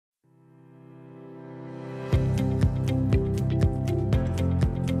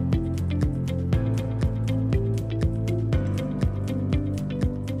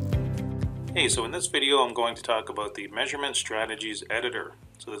Hey, so in this video I'm going to talk about the Measurement Strategies Editor.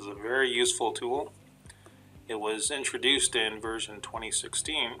 So this is a very useful tool. It was introduced in version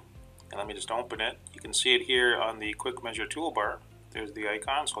 2016, and let me just open it. You can see it here on the Quick Measure toolbar. There's the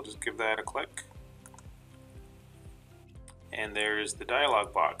icon, so I'll just give that a click. And there's the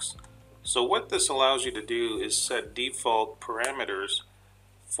dialog box. So what this allows you to do is set default parameters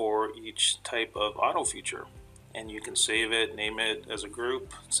for each type of auto feature. And you can save it, name it as a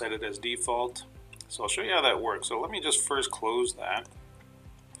group, set it as default. So I'll show you how that works. So let me just first close that.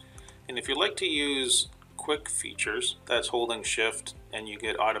 And if you like to use quick features, that's holding shift and you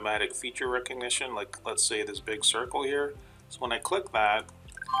get automatic feature recognition, like let's say this big circle here. So when I click that,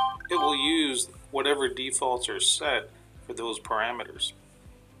 it will use whatever defaults are set for those parameters.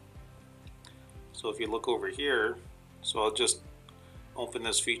 So if you look over here, so I'll just open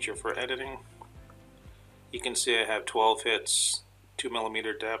this feature for editing. You can see I have 12 hits,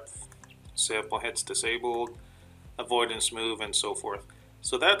 2mm depth, sample hits disabled, avoidance move, and so forth.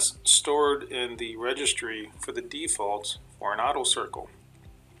 So that's stored in the registry for the defaults for an auto circle.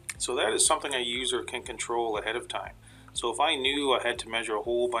 So that is something a user can control ahead of time. So if I knew I had to measure a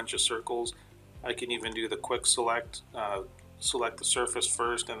whole bunch of circles, I can even do the quick select, select the surface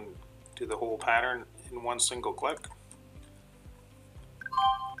first and do the whole pattern in one single click.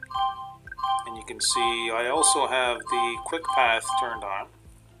 And you can see I also have the quick path turned on,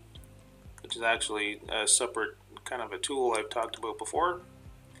 which is actually a separate kind of a tool I've talked about before.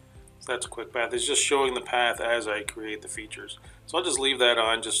 So that's a quick path. It's just showing the path as I create the features. So I'll just leave that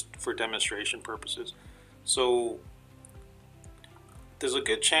on just for demonstration purposes. So there's a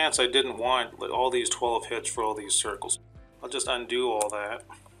good chance I didn't want all these 12 hits for all these circles. I'll just undo all that.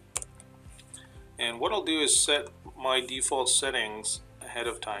 And what I'll do is set my default settings ahead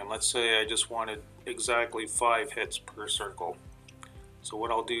of time. Let's say I just wanted exactly 5 hits per circle. So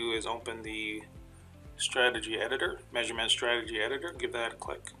what I'll do is open the strategy editor, measurement strategy editor, give that a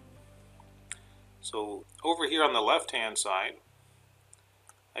click. So over here on the left hand side,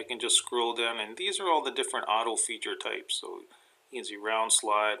 I can just scroll down and these are all the different auto feature types. So you can see round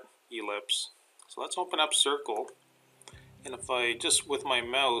slot, ellipse. So let's open up circle. And if I just with my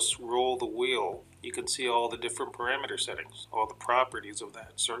mouse roll the wheel, you can see all the different parameter settings, all the properties of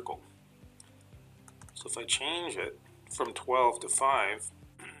that circle. So if I change it from 12 to 5,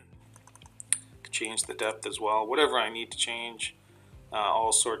 change the depth as well, whatever I need to change,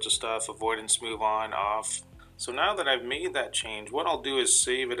 all sorts of stuff, avoidance move on, off. So now that I've made that change, what I'll do is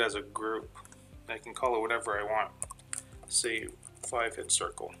save it as a group. I can call it whatever I want. Save 5-hit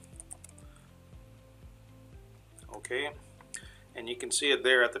circle. Okay. And you can see it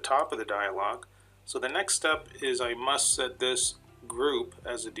there at the top of the dialog. So the next step is I must set this group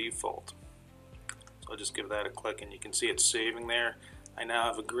as a default. So I'll just give that a click and you can see it's saving there. I now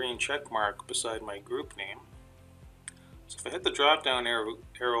have a green check mark beside my group name. So if I hit the drop down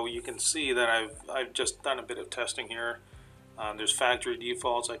arrow, you can see that I've just done a bit of testing here. There's factory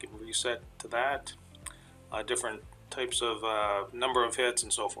defaults, I can reset to that. Different types of number of hits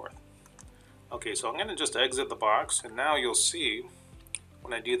and so forth. Okay, so I'm going to just exit the box, and now you'll see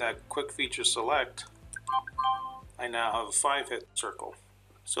when I do that quick feature select, I now have a 5-hit circle.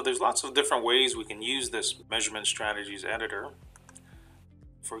 So there's lots of different ways we can use this measurement strategies editor.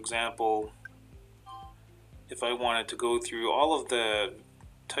 For example, if I wanted to go through all of the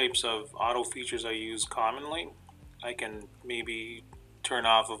types of auto features I use commonly, I can maybe turn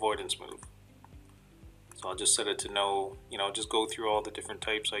off avoidance move. So I'll just set it to no, just go through all the different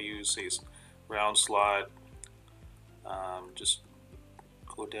types I use, say round slot, just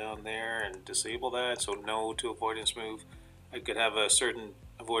go down there and disable that, so no to avoidance move. I could have a certain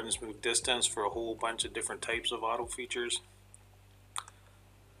avoidance move distance for a whole bunch of different types of auto features.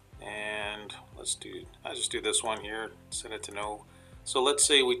 And I'll just do this one here, set it to no. So let's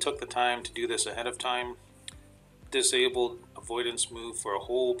say we took the time to do this ahead of time, disabled avoidance move for a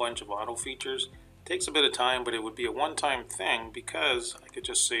whole bunch of auto features. It takes a bit of time, but it would be a one-time thing because I could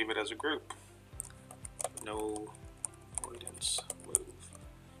just save it as a group. No avoidance move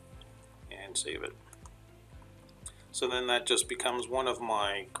and save it. So then that just becomes one of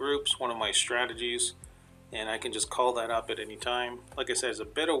my groups, one of my strategies, and I can just call that up at any time. Like I said, it's a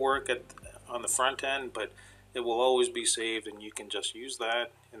bit of work on the front end, but it will always be saved and you can just use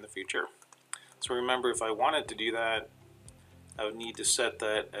that in the future. So remember, if I wanted to do that, I would need to set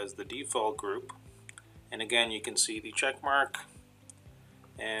that as the default group. And again, you can see the check mark.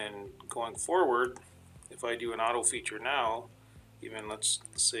 And going forward, if I do an auto feature now, even let's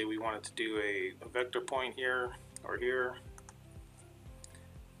say we wanted to do a vector point here or here,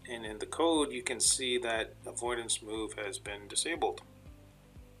 and in the code you can see that avoidance move has been disabled.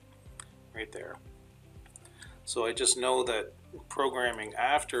 right there. So I just know that programming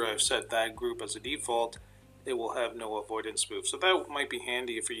after I've set that group as a default, it will have no avoidance move. So that might be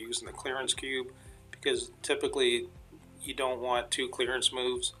handy if you're using the clearance cube, because typically you don't want two clearance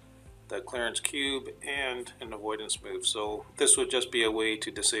moves, the clearance cube and an avoidance move. So this would just be a way to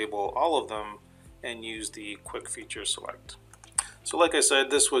disable all of them and use the quick feature select. So like I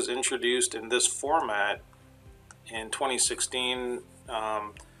said, this was introduced in this format in 2016.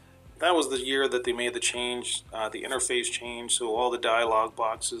 That was the year that they made the change, the interface change, so all the dialog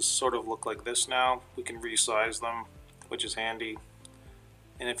boxes sort of look like this now. We can resize them, which is handy.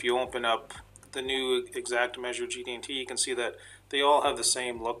 And if you open up the new exact measure GD&T, you can see that they all have the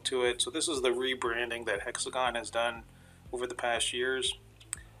same look to it. So this is the rebranding that Hexagon has done over the past years.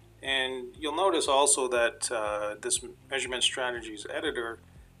 And you'll notice also that this measurement strategies editor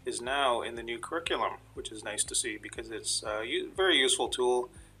is now in the new curriculum, which is nice to see because it's a very useful tool.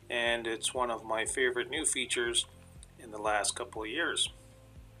 And it's one of my favorite new features in the last couple of years.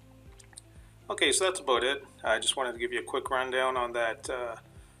 Okay, so that's about it. I just wanted to give you a quick rundown on that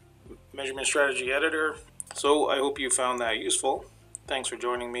measurement strategy editor. So I hope you found that useful. Thanks for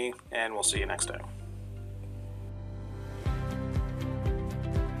joining me, and we'll see you next time.